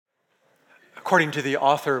According to the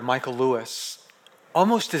author Michael Lewis,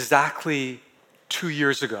 almost exactly 2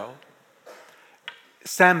 years ago,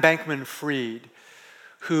 Sam Bankman-Fried,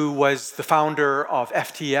 who was the founder of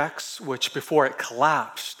FTX, which before it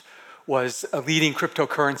collapsed was a leading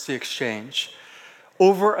cryptocurrency exchange,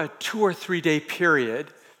 over a 2 or 3 day period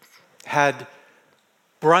had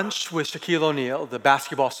brunch with Shaquille O'Neal, the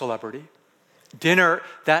basketball celebrity, dinner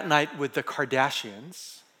that night with the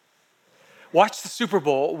Kardashians, watched the Super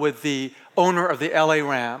Bowl with the owner of the LA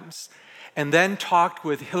Rams, and then talked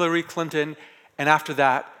with Hillary Clinton, and after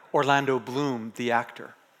that, Orlando Bloom, the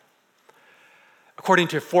actor. According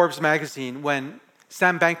to Forbes magazine, when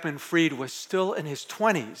Sam Bankman-Fried was still in his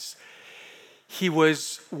 20s, he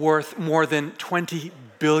was worth more than $20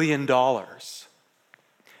 billion.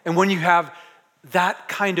 And when you have that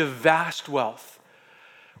kind of vast wealth,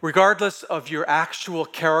 regardless of your actual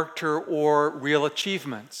character or real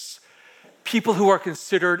achievements, people who are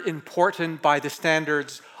considered important by the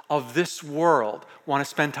standards of this world want to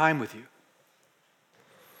spend time with you.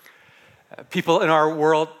 People in our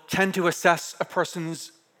world tend to assess a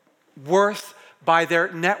person's worth by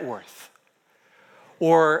their net worth,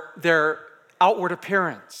 or their outward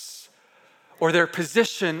appearance, or their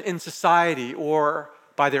position in society, or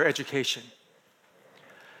by their education.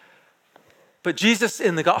 But Jesus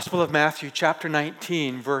in the Gospel of Matthew, chapter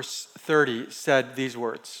 19, verse 30, said these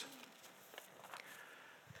words,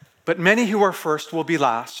 "But many who are first will be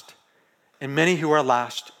last, and many who are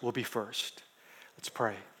last will be first." Let's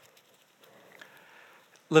pray.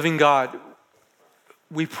 Living God,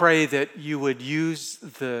 we pray that you would use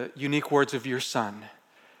the unique words of your Son,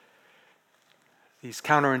 these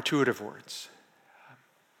counterintuitive words,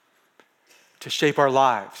 to shape our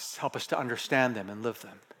lives, help us to understand them and live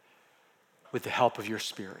them with the help of your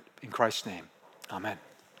Spirit. In Christ's name, amen.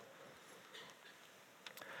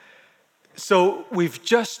 So we've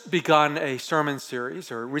just begun a sermon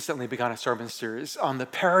series, or recently begun a sermon series, on the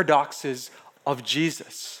paradoxes of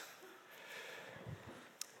Jesus.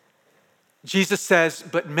 Jesus says,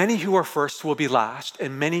 "But many who are first will be last,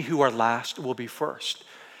 and many who are last will be first."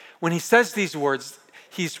 When he says these words,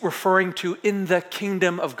 he's referring to in the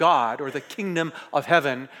kingdom of God, or the kingdom of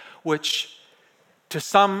heaven, which to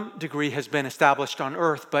some degree has been established on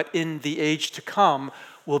earth, but in the age to come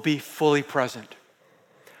will be fully present.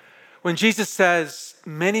 When Jesus says,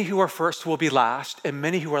 "Many who are first will be last, and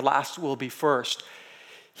many who are last will be first,"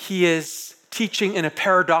 he is teaching in a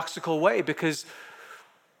paradoxical way, because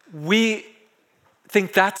we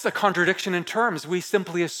think that's a contradiction in terms. We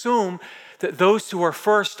simply assume that those who are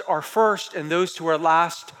first, and those who are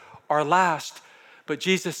last are last. But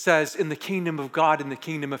Jesus says in the kingdom of God, in the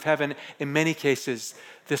kingdom of heaven, in many cases,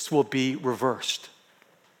 this will be reversed.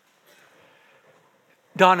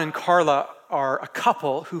 Don and Carla are a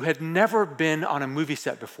couple who had never been on a movie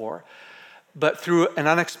set before, but through an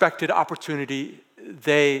unexpected opportunity,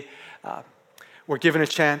 they were given a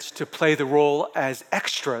chance to play the role as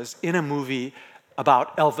extras in a movie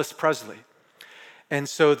about Elvis Presley. And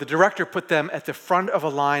so the director put them at the front of a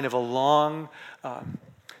line of a long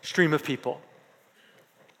stream of people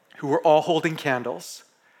who were all holding candles.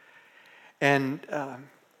 And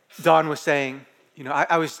Don was saying,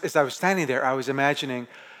 as I was standing there, I was imagining,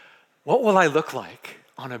 what will I look like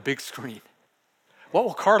on a big screen? What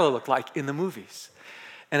will Carla look like in the movies?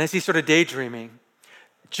 And as he's sort of daydreaming,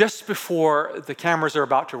 just before the cameras are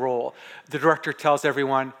about to roll, the director tells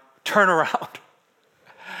everyone, "Turn around."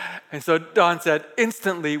 And so Don said,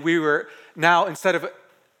 instantly we were now, instead of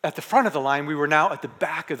at the front of the line, we were now at the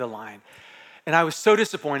back of the line. And I was so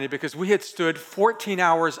disappointed because we had stood 14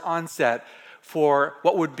 hours on set for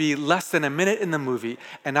what would be less than a minute in the movie,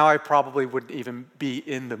 and now I probably wouldn't even be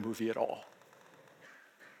in the movie at all.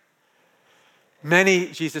 Many,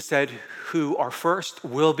 Jesus said, who are first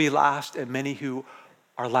will be last, and many who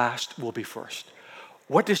are last will be first.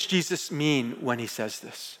 What does Jesus mean when he says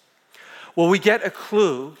this? Well, we get a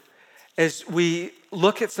clue as we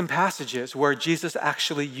look at some passages where Jesus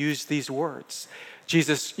actually used these words.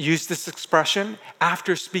 Jesus used this expression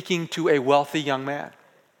after speaking to a wealthy young man.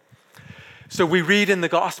 So we read in the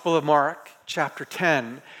Gospel of Mark, chapter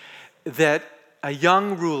 10, that a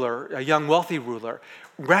young wealthy ruler,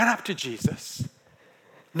 ran up to Jesus,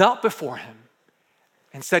 knelt before him,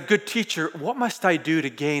 and said, "Good teacher, what must I do to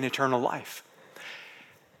gain eternal life?"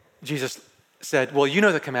 Jesus said, "Well, you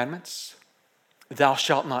know the commandments. Thou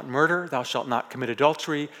shalt not murder, thou shalt not commit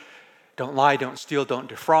adultery, don't lie, don't steal, don't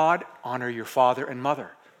defraud, honor your father and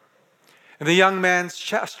mother." And the young man's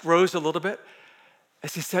chest rose a little bit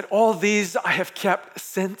as he said, "All these I have kept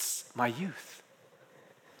since my youth."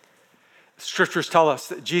 Scriptures tell us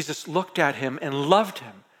that Jesus looked at him and loved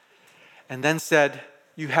him, and then said,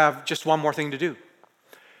 you have just one more thing to do.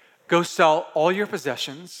 Go sell all your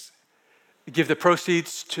possessions, give the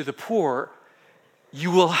proceeds to the poor.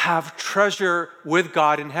 You will have treasure with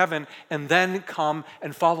God in heaven, and then come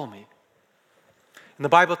and follow me. And the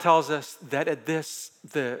Bible tells us that at this,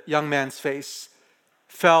 the young man's face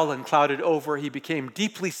fell and clouded over. He became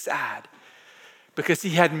deeply sad because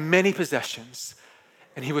he had many possessions,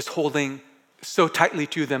 and he was holding so tightly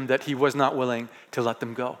to them that he was not willing to let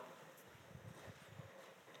them go.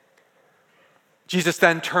 Jesus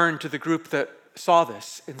then turned to the group that saw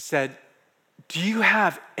this and said, do you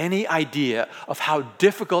have any idea of how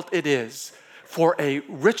difficult it is for a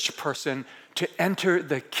rich person to enter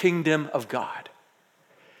the kingdom of God?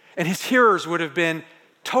 And his hearers would have been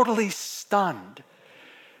totally stunned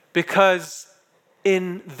because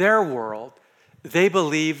in their world, they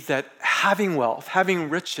believed that having wealth, having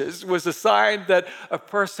riches was a sign that a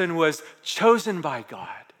person was chosen by God,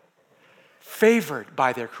 favored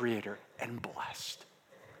by their Creator, and blessed.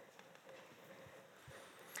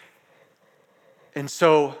 And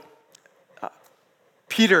so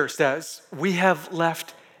Peter says, we have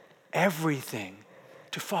left everything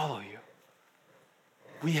to follow you.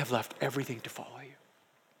 We have left everything to follow you.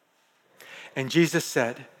 And Jesus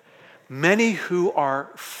said, many who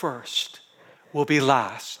are first will be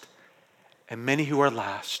last, and many who are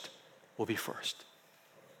last will be first.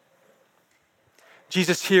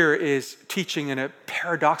 Jesus here is teaching in a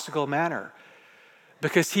paradoxical manner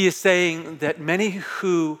because he is saying that many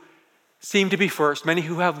who seem to be first, many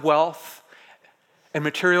who have wealth and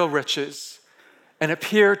material riches and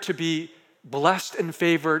appear to be blessed and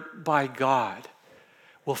favored by God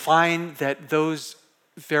will find that those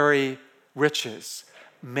very riches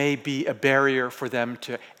may be a barrier for them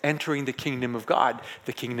to entering the kingdom of God,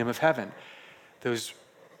 the kingdom of heaven. Those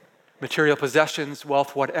material possessions,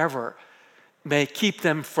 wealth, whatever, may keep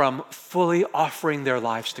them from fully offering their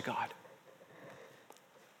lives to God.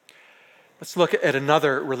 Let's look at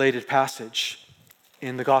another related passage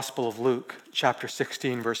in the Gospel of Luke, chapter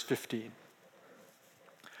 16, verse 15,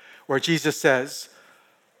 where Jesus says,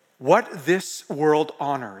 what this world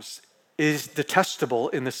honors is detestable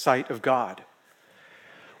in the sight of God.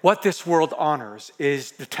 What this world honors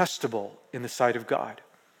is detestable in the sight of God.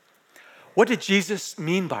 What did Jesus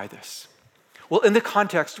mean by this? Well, in the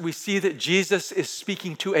context, we see that Jesus is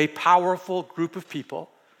speaking to a powerful group of people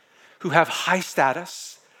who have high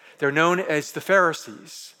status. They're known as the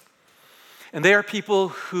Pharisees. And they are people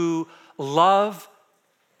who love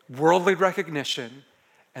worldly recognition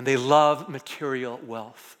and they love material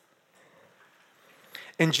wealth.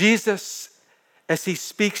 And Jesus, as he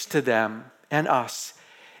speaks to them and us,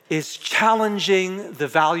 is challenging the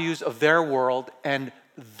values of their world and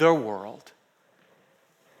the world,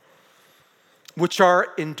 which are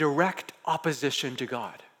in direct opposition to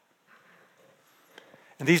God.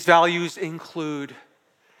 And these values include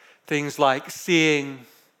things like seeing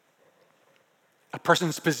a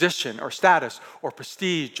person's position or status or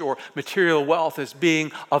prestige or material wealth as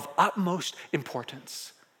being of utmost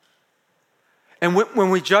importance. And when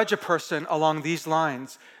we judge a person along these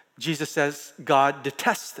lines, Jesus says God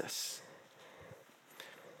detests this.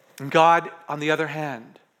 And God, on the other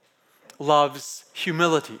hand, loves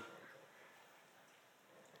humility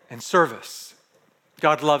and service.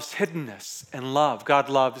 God loves hiddenness and love. God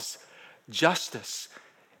loves justice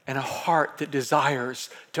and a heart that desires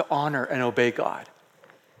to honor and obey God.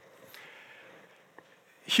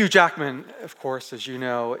 Hugh Jackman, of course, as you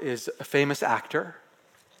know, is a famous actor.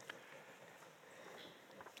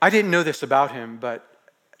 I didn't know this about him, but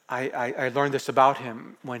I learned this about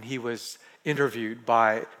him when he was interviewed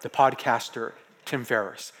by the podcaster Tim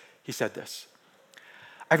Ferriss. He said this: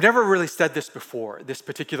 I've never really said this before, this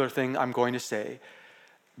particular thing I'm going to say,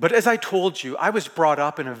 but as I told you, I was brought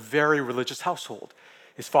up in a very religious household.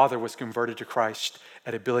 His father was converted to Christ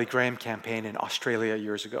at a Billy Graham campaign in Australia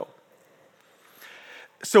years ago.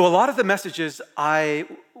 So a lot of the messages I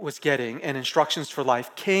was getting and instructions for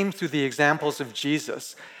life came through the examples of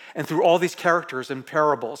Jesus and through all these characters and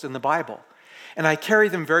parables in the Bible. And I carry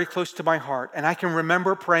them very close to my heart. And I can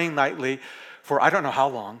remember praying nightly for I don't know how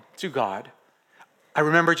long to God. I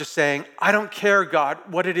remember just saying, I don't care, God,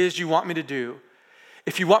 what it is you want me to do.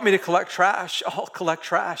 If you want me to collect trash, I'll collect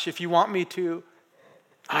trash. If you want me to,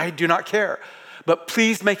 I do not care. But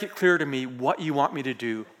please make it clear to me what you want me to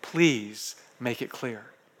do. Please make it clear.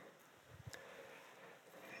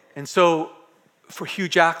 And so for Hugh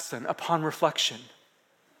Jackson, upon reflection,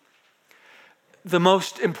 the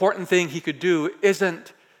most important thing he could do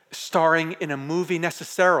isn't starring in a movie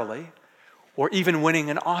necessarily, or even winning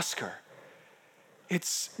an Oscar.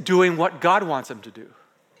 It's doing what God wants him to do.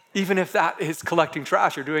 even if that is collecting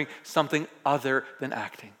trash or doing something other than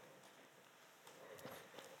acting.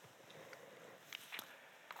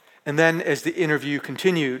 And then as the interview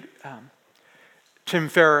continued, Tim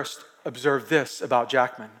Ferriss observed this about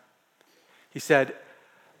Jackman. He said,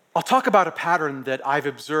 "I'll talk about a pattern that I've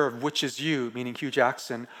observed, which is you," meaning Hugh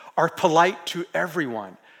Jackson, "are polite to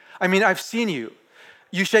everyone. I mean, I've seen you.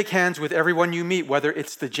 You shake hands with everyone you meet, whether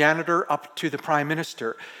it's the janitor up to the prime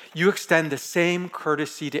minister. You extend the same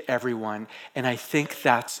courtesy to everyone, and I think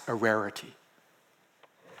that's a rarity."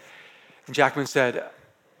 And Jackman said,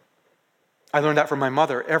 "I learned that from my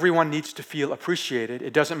mother. Everyone needs to feel appreciated.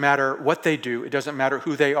 It doesn't matter what they do. It doesn't matter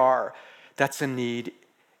who they are. That's a need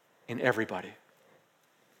in everybody."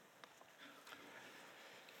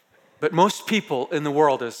 But most people in the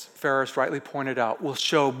world, as Ferriss rightly pointed out, will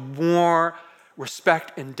show more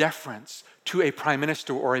respect and deference to a prime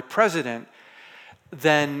minister or a president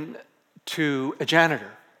than to a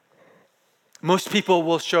janitor. Most people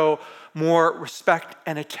will show more respect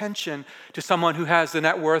and attention to someone who has the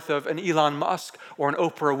net worth of an Elon Musk or an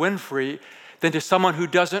Oprah Winfrey than to someone who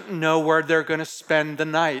doesn't know where they're going to spend the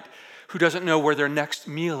night, who doesn't know where their next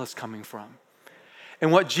meal is coming from.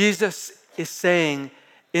 And what Jesus is saying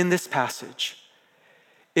in this passage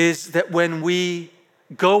is that when we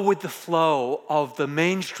go with the flow of the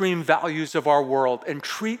mainstream values of our world and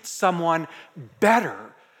treat someone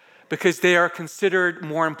better because they are considered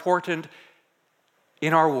more important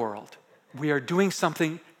in our world, we are doing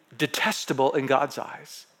something detestable in God's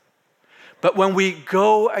eyes. But when we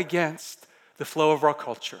go against the flow of our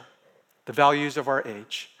culture, the values of our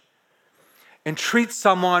age, and treat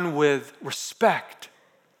someone with respect,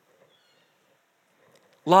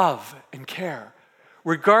 love, and care,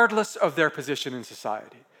 regardless of their position in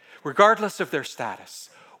society, regardless of their status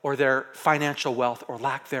or their financial wealth or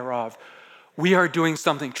lack thereof, we are doing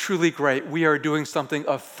something truly great. We are doing something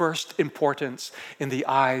of first importance in the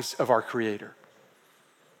eyes of our Creator.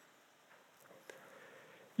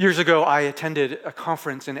 Years ago, I attended a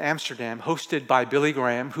conference in Amsterdam hosted by Billy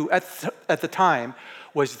Graham, who at the time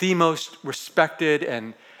was the most respected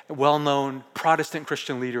and well-known Protestant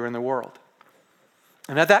Christian leader in the world.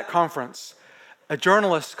 And at that conference, a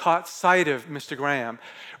journalist caught sight of Mr. Graham,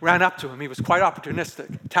 ran up to him. He was quite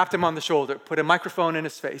opportunistic, tapped him on the shoulder, put a microphone in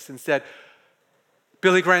his face and said,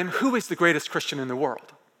 "Billy Graham, who is the greatest Christian in the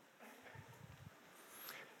world?"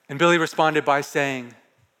 And Billy responded by saying,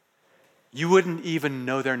 "You wouldn't even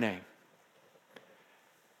know their name.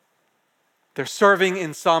 They're serving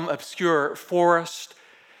in some obscure forest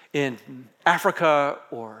in Africa,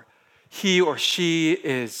 or he or she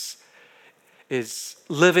is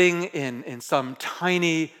living in some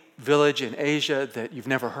tiny village in Asia that you've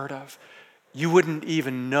never heard of. You wouldn't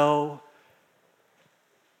even know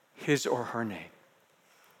his or her name."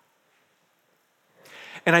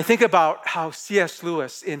 And I think about how C.S.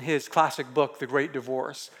 Lewis, in his classic book, The Great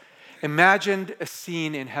Divorce, imagined a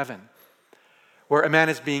scene in heaven where a man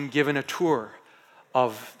is being given a tour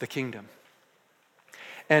of the kingdom.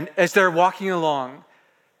 And as they're walking along,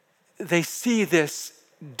 they see this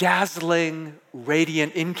dazzling,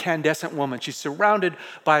 radiant, incandescent woman. She's surrounded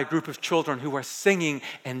by a group of children who are singing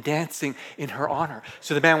and dancing in her honor.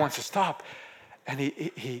 So the man wants to stop, and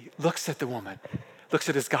he looks at the woman, looks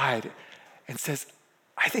at his guide, and says,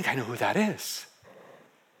 "I think I know who that is.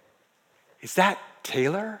 Is that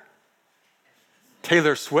Taylor?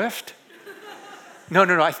 Taylor Swift?" No,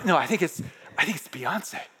 I think it's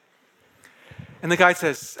Beyonce. And the guy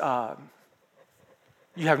says,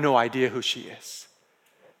 "You have no idea who she is.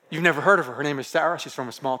 You've never heard of her. Her name is Sarah. She's from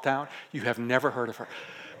a small town. You have never heard of her."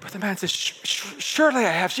 But the man says, "Surely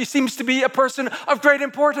I have. She seems to be a person of great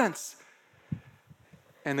importance."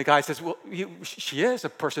 And the guy says, "Well, she is a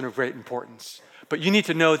person of great importance. But you need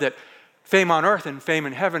to know that fame on earth and fame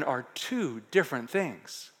in heaven are two different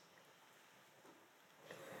things."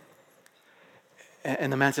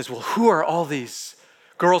 And the man says, "Well, who are all these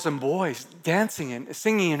girls and boys dancing and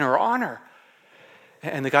singing in her honor?"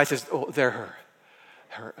 And the guy says, "Oh, they're her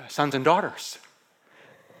sons and daughters.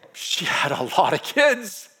 She had a lot of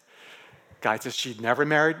kids." Guy says she'd never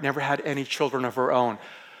married, never had any children of her own.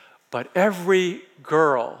 But every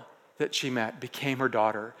girl that she met became her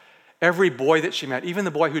daughter. Every boy that she met, even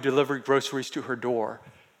the boy who delivered groceries to her door,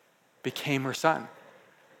 became her son.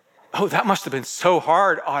 Oh, that must have been so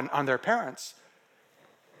hard on their parents.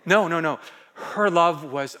 No. Her love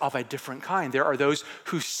was of a different kind. There are those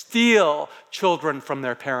who steal children from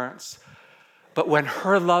their parents. But when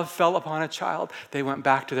her love fell upon a child, they went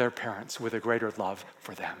back to their parents with a greater love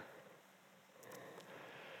for them.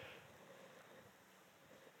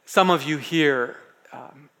 Some of you here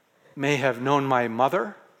may have known my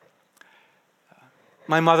mother.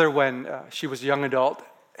 My mother, when she was a young adult,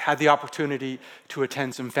 had the opportunity to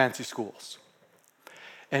attend some fancy schools.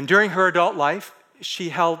 And during her adult life, she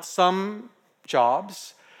held some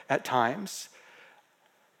jobs at times,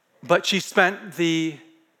 but she spent the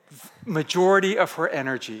majority of her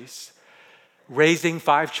energies raising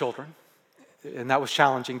 5 children, and that was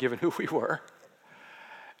challenging given who we were.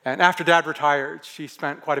 And after Dad retired, she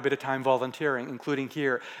spent quite a bit of time volunteering, including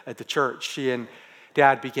here at the church. She and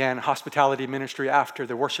Dad began hospitality ministry after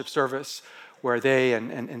the worship service, where they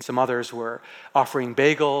and some others were offering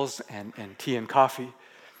bagels and tea and coffee.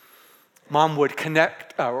 Mom would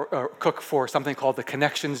cook for something called the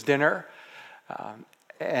Connections Dinner,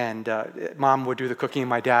 and Mom would do the cooking, and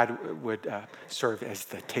my dad would serve as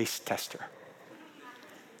the taste tester.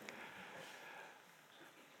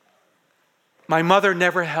 My mother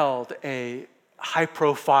never held a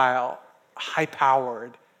high-profile,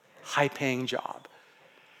 high-powered, high-paying job.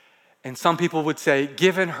 And some people would say,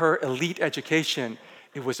 given her elite education,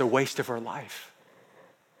 it was a waste of her life.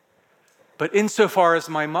 But insofar as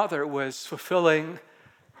my mother was fulfilling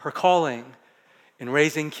her calling in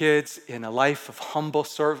raising kids in a life of humble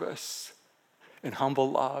service and humble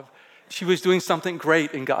love, she was doing something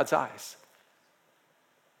great in God's eyes.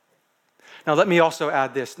 Now, let me also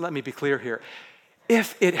add this. Let me be clear here.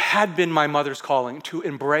 If it had been my mother's calling to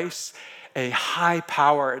embrace a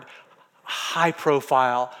high-powered,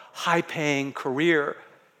 high-profile, high-paying career,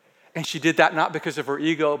 and she did that not because of her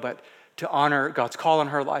ego, but to honor God's call on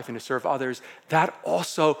her life and to serve others, that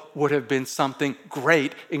also would have been something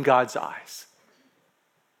great in God's eyes.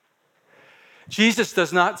 Jesus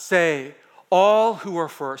does not say, all who are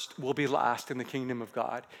first will be last in the kingdom of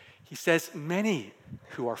God. He says, many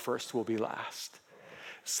who are first will be last.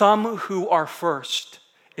 Some who are first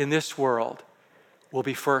in this world will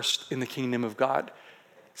be first in the kingdom of God.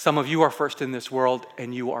 Some of you are first in this world,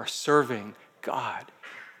 and you are serving God,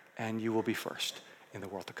 and you will be first in the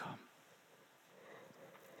world to come.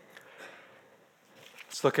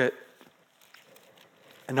 Let's look at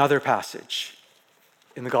another passage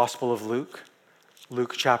in the Gospel of Luke,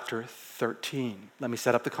 Luke chapter 13. Let me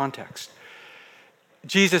set up the context.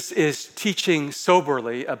 Jesus is teaching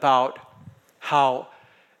soberly about how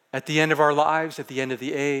at the end of our lives, at the end of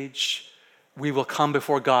the age, we will come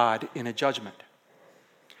before God in a judgment.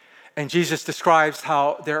 And Jesus describes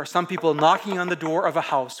how there are some people knocking on the door of a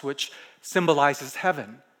house which symbolizes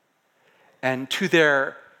heaven. And to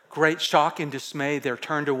their great shock and dismay, they're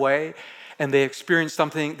turned away and they experience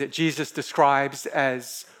something that Jesus describes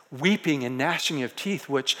as weeping and gnashing of teeth,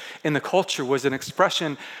 which in the culture was an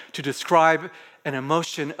expression to describe an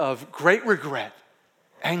emotion of great regret,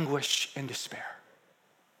 anguish, and despair.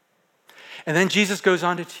 And then Jesus goes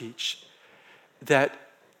on to teach that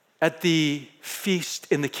at the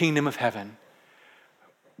feast in the kingdom of heaven,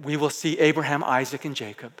 we will see Abraham, Isaac, and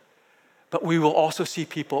Jacob, but we will also see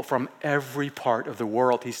people from every part of the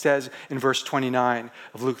world. He says in verse 29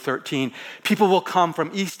 of Luke 13, people will come from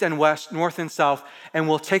east and west, north and south, and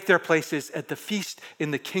will take their places at the feast in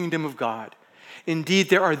the kingdom of God. Indeed,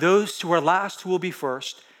 there are those who are last who will be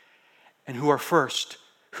first, and who are first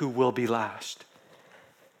who will be last.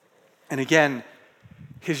 And again,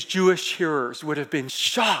 his Jewish hearers would have been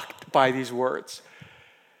shocked by these words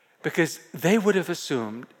because they would have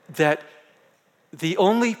assumed that the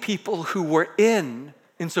only people who were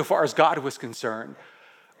insofar as God was concerned,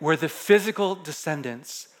 were the physical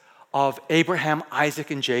descendants of Abraham,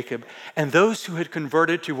 Isaac, and Jacob, and those who had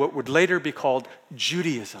converted to what would later be called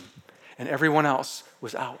Judaism, and everyone else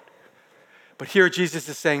was out. But here Jesus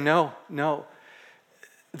is saying, no.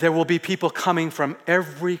 There will be people coming from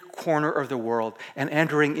every corner of the world and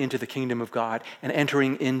entering into the kingdom of God and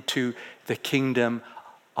entering into the kingdom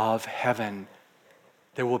of heaven.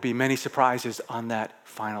 There will be many surprises on that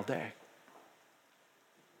final day.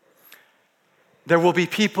 There will be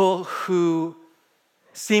people who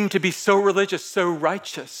seem to be so religious, so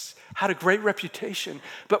righteous, had a great reputation,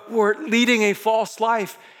 but were leading a false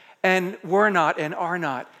life and were not and are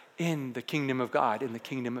not in the kingdom of God, in the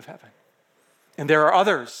kingdom of heaven. And there are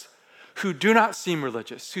others who do not seem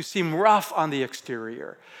religious, who seem rough on the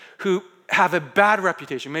exterior, who have a bad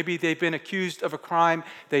reputation. Maybe they've been accused of a crime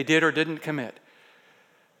they did or didn't commit.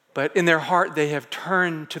 But in their heart, they have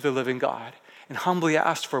turned to the living God and humbly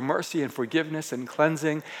asked for mercy and forgiveness and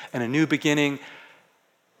cleansing and a new beginning.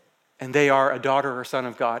 And they are a daughter or son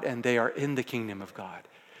of God, and they are in the kingdom of God.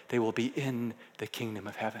 They will be in the kingdom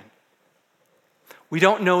of heaven. We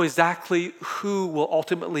don't know exactly who will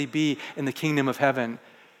ultimately be in the kingdom of heaven,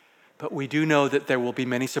 but we do know that there will be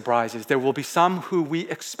many surprises. There will be some who we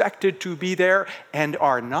expected to be there and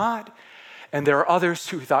are not, and there are others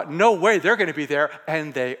who thought, no way, they're going to be there,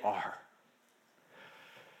 and they are.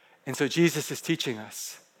 And so Jesus is teaching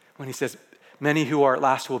us when he says, many who are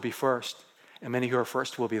last will be first, and many who are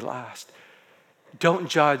first will be last. Don't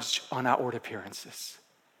judge on outward appearances.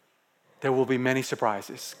 There will be many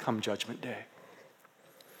surprises come Judgment Day.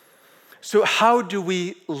 So how do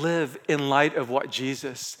we live in light of what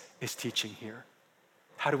Jesus is teaching here?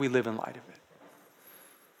 How do we live in light of it?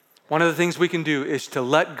 One of the things we can do is to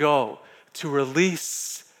let go, to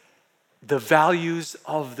release the values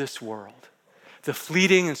of this world, the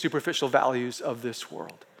fleeting and superficial values of this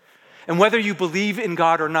world. And whether you believe in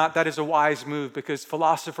God or not, that is a wise move, because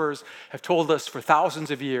philosophers have told us for thousands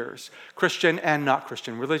of years, Christian and not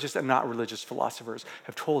Christian, religious and not religious philosophers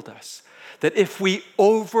have told us that if we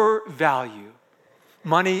overvalue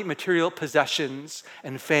money, material possessions,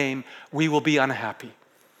 and fame, we will be unhappy.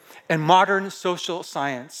 And modern social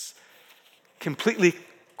science completely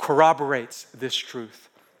corroborates this truth.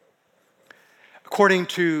 According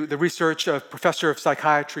to the research of professor of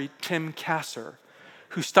psychiatry Tim Kasser,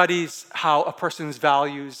 who studies how a person's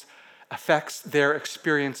values affects their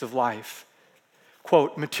experience of life,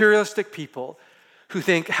 quote, materialistic people who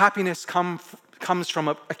think happiness comes from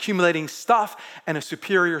accumulating stuff and a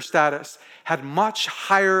superior status had much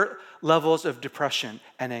higher levels of depression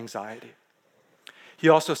and anxiety. He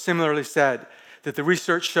also similarly said that the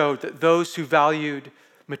research showed that those who valued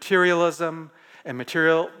materialism and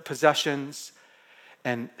material possessions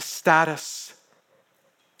and status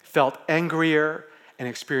felt angrier and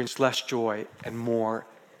experienced less joy and more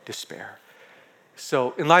despair.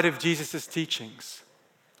 So in light of Jesus' teachings,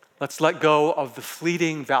 let's let go of the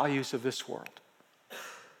fleeting values of this world.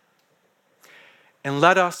 And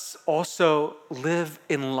let us also live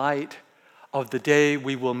in light of the day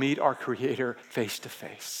we will meet our Creator face to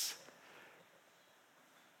face.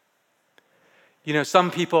 You know, some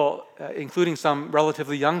people, including some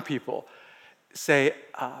relatively young people, say,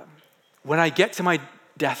 when I get to my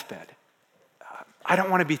deathbed, I don't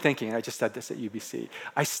want to be thinking, I just said this at UBC,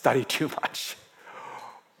 I study too much,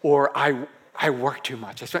 or I work too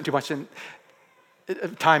much. I spent too much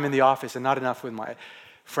time in the office and not enough with my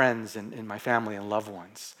friends and my family and loved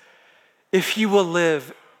ones. If you will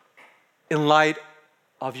live in light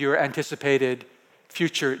of your anticipated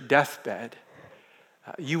future deathbed,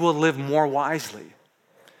 you will live more wisely.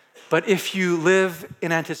 But if you live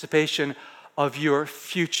in anticipation of your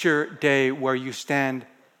future day where you stand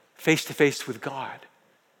face to face with God,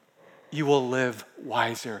 you will live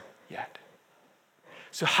wiser yet.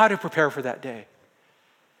 So how to prepare for that day?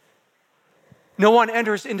 No one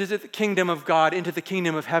enters into the kingdom of God, into the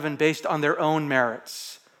kingdom of heaven based on their own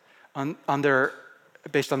merits,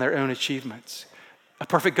 based on their own achievements. A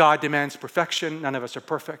perfect God demands perfection. None of us are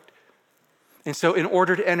perfect. And so in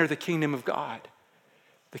order to enter the kingdom of God,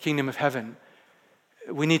 the kingdom of heaven,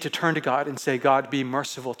 we need to turn to God and say, God, be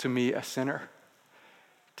merciful to me, a sinner.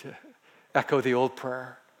 To echo the old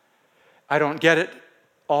prayer. I don't get it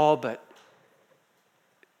all, but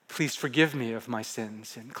please forgive me of my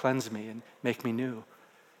sins and cleanse me and make me new.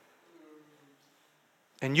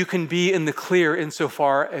 And you can be in the clear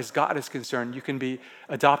insofar as God is concerned. You can be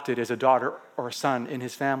adopted as a daughter or a son in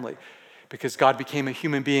his family because God became a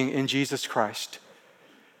human being in Jesus Christ,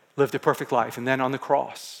 lived a perfect life, and then on the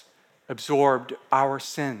cross absorbed our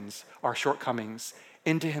sins, our shortcomings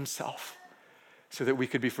into himself so that we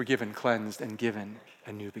could be forgiven, cleansed, and given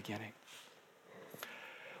a new beginning.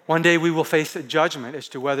 One day we will face a judgment as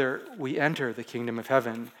to whether we enter the kingdom of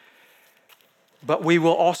heaven, but we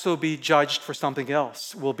will also be judged for something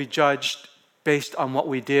else. We'll be judged based on what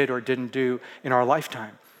we did or didn't do in our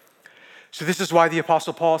lifetime. So this is why the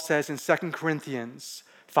Apostle Paul says in 2 Corinthians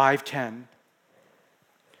 5:10,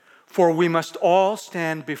 for we must all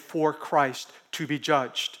stand before Christ to be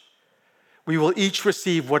judged. We will each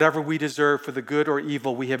receive whatever we deserve for the good or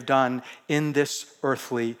evil we have done in this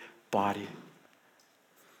earthly body.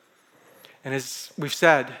 And as we've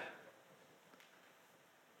said,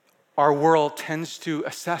 our world tends to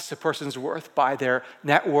assess a person's worth by their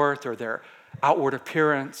net worth or their outward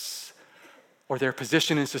appearance or their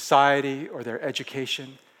position in society or their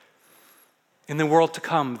education. In the world to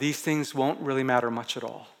come, these things won't really matter much at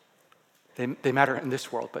all. They matter in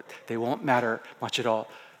this world, but they won't matter much at all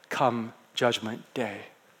come Judgment Day.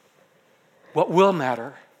 What will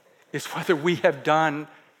matter is whether we have done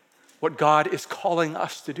what God is calling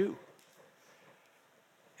us to do.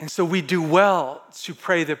 And so we do well to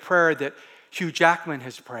pray the prayer that Hugh Jackman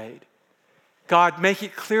has prayed. God, make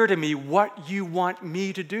it clear to me what you want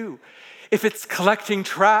me to do. If it's collecting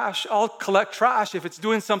trash, I'll collect trash. If it's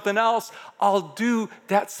doing something else, I'll do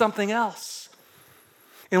that something else.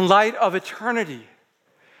 In light of eternity,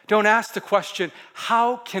 don't ask the question,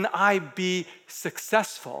 how can I be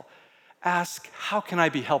successful? ask, how can I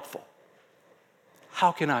be helpful?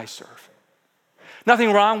 How can I serve?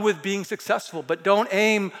 Nothing wrong with being successful, but don't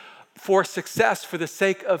aim for success for the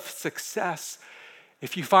sake of success.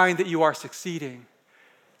 If you find that you are succeeding,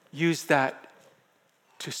 use that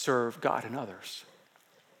to serve God and others.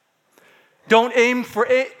 Don't aim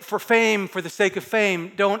for fame for the sake of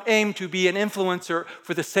fame. Don't aim to be an influencer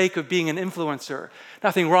for the sake of being an influencer.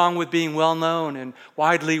 Nothing wrong with being well known and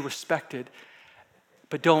widely respected,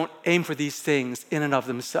 but don't aim for these things in and of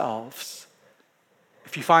themselves.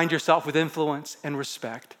 If you find yourself with influence and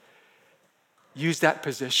respect, use that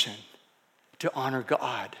position to honor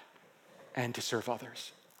God and to serve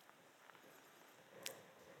others.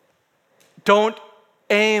 Don't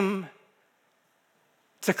aim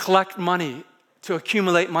to collect money, to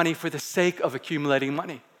accumulate money for the sake of accumulating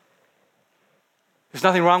money. There's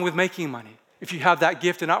nothing wrong with making money. If you have that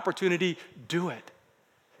gift and opportunity, do it.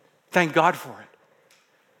 Thank God for it.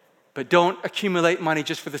 But don't accumulate money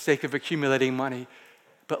just for the sake of accumulating money,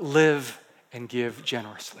 but live and give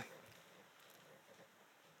generously.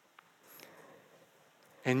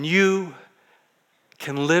 And you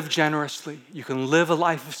can live generously. You can live a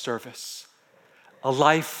life of service, a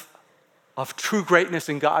life of true greatness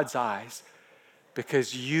in God's eyes,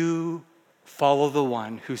 because you follow the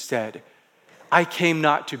one who said, I came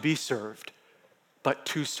not to be served, but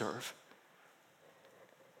to serve,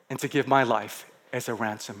 and to give my life as a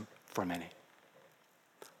ransom for many.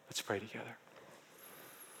 Let's pray together.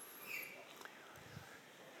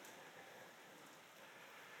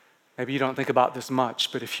 Maybe you don't think about this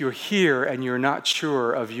much, but if you're here and you're not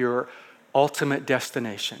sure of your ultimate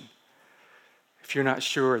destination, if you're not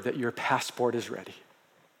sure that your passport is ready,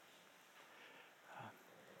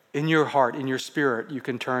 in your heart, in your spirit, you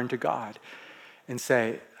can turn to God and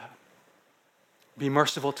say, be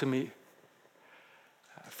merciful to me,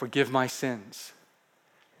 forgive my sins,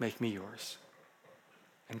 make me yours.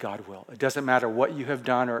 And God will. It doesn't matter what you have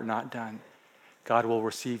done or not done. God will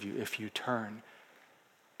receive you if you turn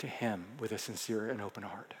to him with a sincere and open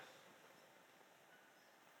heart.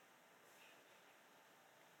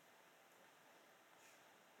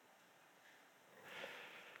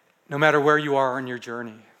 No matter where you are on your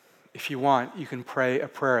journey, if you want, you can pray a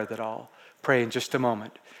prayer that I'll pray in just a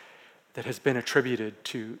moment that has been attributed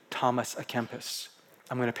to Thomas à Kempis.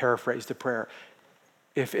 I'm going to paraphrase the prayer.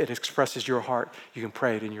 If it expresses your heart, you can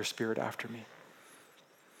pray it in your spirit after me.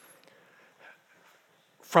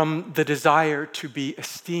 From the desire to be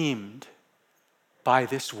esteemed by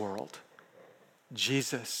this world,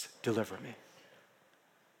 Jesus, deliver me.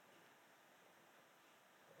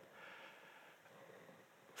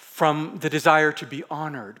 From the desire to be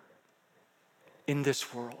honored in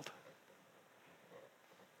this world,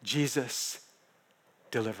 Jesus,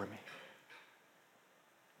 deliver me.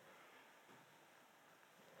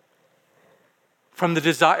 From the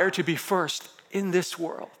desire to be first in this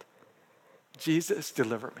world, Jesus,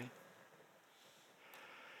 deliver me.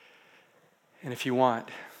 And if you want,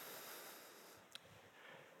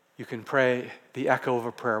 you can pray the echo of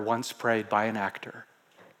a prayer once prayed by an actor.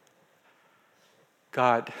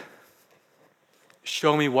 God,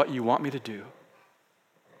 show me what you want me to do.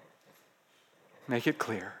 Make it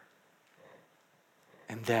clear.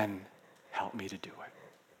 And then help me to do it.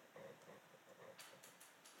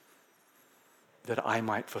 That I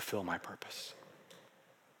might fulfill my purpose.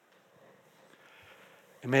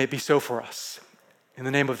 And may it be so for us. In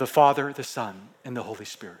the name of the Father, the Son, and the Holy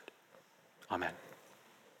Spirit. Amen.